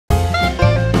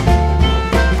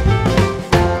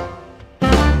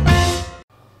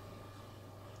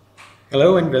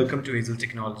Hello and welcome to Hazel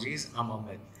Technologies. I'm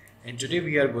Amit, and today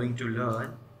we are going to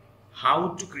learn how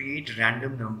to create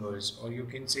random numbers, or you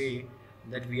can say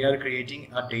that we are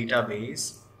creating a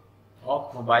database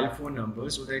of mobile phone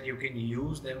numbers so that you can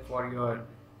use them for your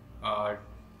uh,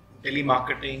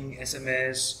 telemarketing,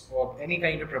 SMS, or any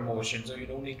kind of promotion. So you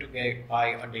don't need to buy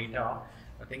a data.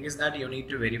 The thing is that you need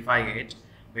to verify it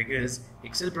because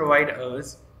Excel provide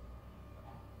us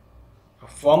a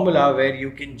formula where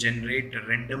you can generate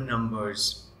random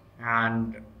numbers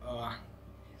and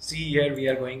see here we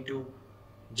are going to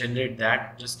generate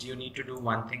that. Just you need to do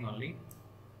one thing only,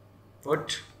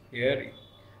 put here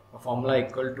a formula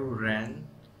equal to ran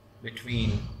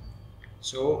between.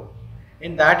 So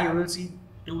in that you will see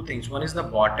two things, one is the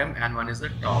bottom and one is the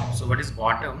top. So what is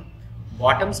bottom?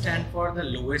 Bottom stand for the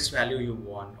lowest value you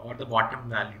want, or the bottom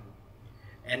value,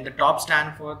 and the top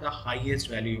stand for the highest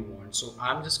value you want. So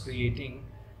I'm just creating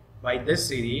by this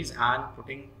series and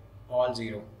putting all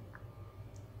 0.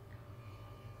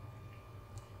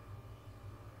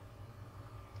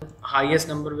 Highest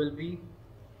number will be,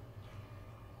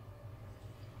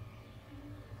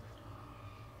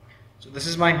 so this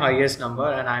is my highest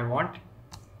number and I want,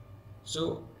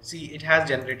 so see it has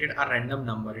generated a random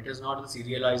number. It is not the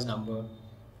serialized number.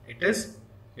 It is,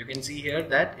 you can see here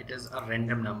that it is a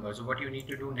random number. So what you need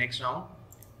to do next now,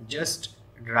 just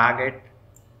drag it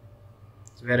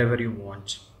wherever you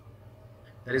want.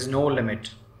 There is no limit.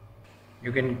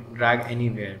 You can drag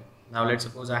anywhere. Now let's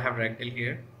suppose I have dragged till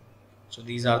here. So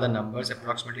these are the numbers,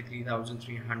 approximately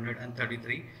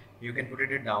 3333. You can put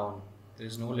it down. There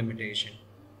is no limitation.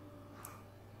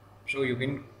 So you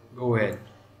can go ahead.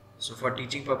 So for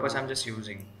teaching purpose I'm just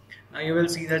using. Now you will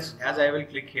see that as I will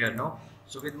click here now.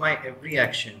 So with my every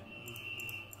action,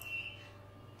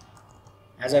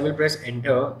 as I will press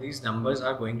enter, these numbers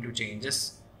are going to change.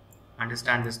 Just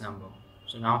understand this number.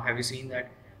 So now have you seen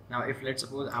that? Now if let's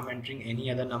suppose I'm entering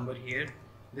any other number here,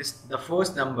 the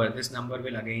first number, this number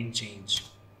will again change.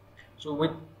 So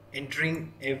with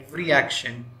entering every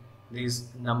action, these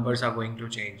numbers are going to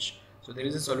change. So there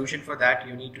is a solution for that.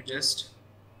 You need to just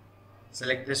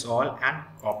select this all and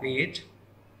copy it,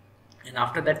 and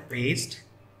after that paste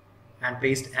and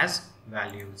paste as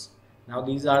values. Now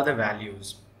these are the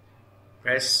values.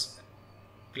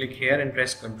 Click here and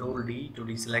press Ctrl D to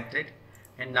deselect it,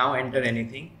 and now enter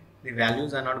anything. The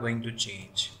values are not going to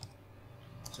change.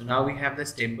 So now we have the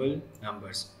stable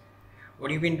numbers.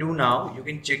 What you can do now, you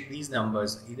can check these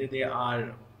numbers, either they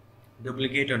are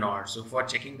duplicate or not. So for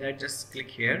checking that, just click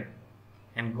here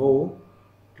and go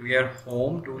to your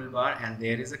home toolbar, and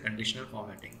there is a conditional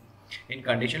formatting. In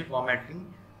conditional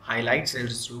formatting, highlight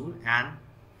cells rule and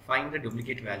find the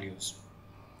duplicate values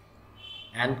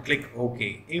and click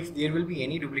OK. If there will be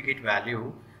any duplicate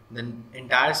value, then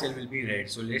entire cell will be red.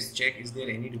 So let's check, is there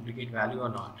any duplicate value or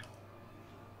not.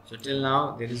 So till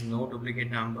now there is no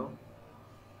duplicate number,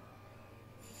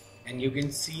 and you can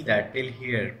see that till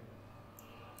here,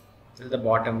 till the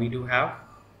bottom, we do have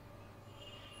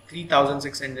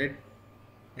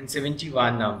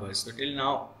 3671 numbers. So till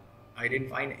now I didn't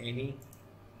find any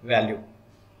value.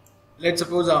 Let's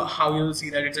suppose how you will see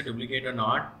that it's a duplicate or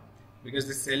not, because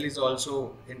the cell is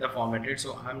also in the formatted.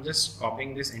 So I'm just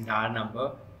copying this entire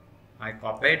number. I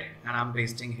copied and I'm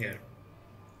pasting here.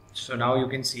 So now you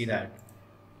can see that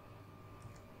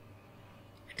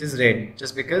it is red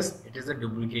just because it is a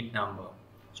duplicate number.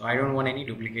 So I don't want any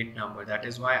duplicate number. That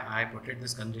is why I put it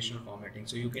this conditional formatting.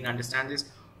 So you can understand this,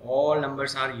 all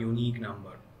numbers are unique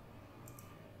number.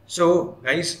 So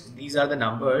guys, these are the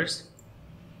numbers.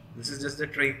 This is just the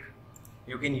trick.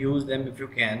 You can use them if you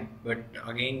can, but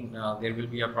again there will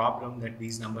be a problem that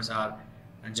these numbers are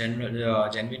genuine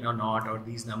or not, or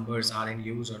these numbers are in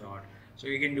use or not. So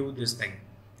you can do this thing.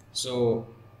 So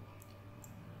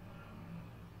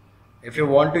if you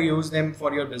want to use them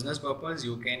for your business purpose,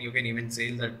 you can even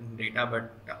sell the data,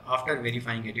 but after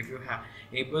verifying it. If you have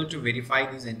able to verify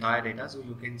these entire data, so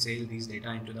you can sell these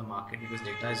data into the market, because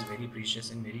data is very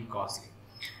precious and very costly.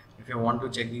 If you want to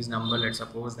check these number, let's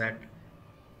suppose that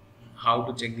how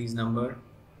to check these number,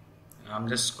 I'm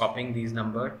just copying these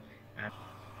number and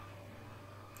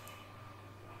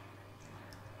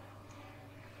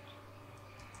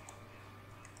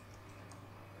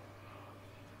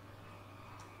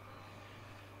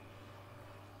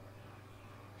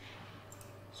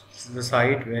this is the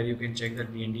site where you can check the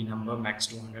DND number, max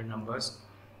 200 numbers.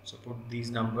 So put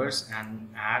these numbers and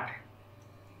add.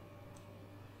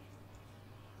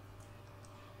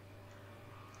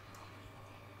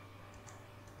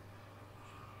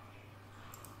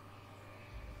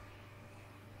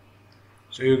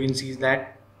 So you can see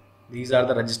that these are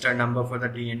the registered number for the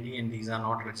DND and these are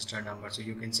not registered number. So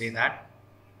you can say that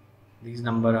these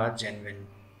numbers are genuine.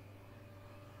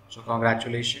 So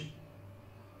congratulations,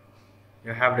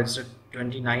 you have registered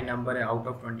 29 number out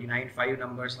of 29. 5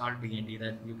 numbers are DND,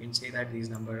 that you can say that these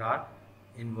numbers are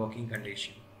in working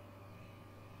condition.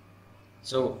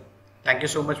 So thank you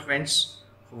so much friends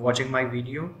for watching my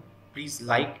video. Please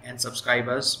like and subscribe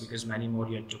us because many more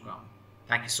yet to come.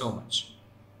 Thank you so much.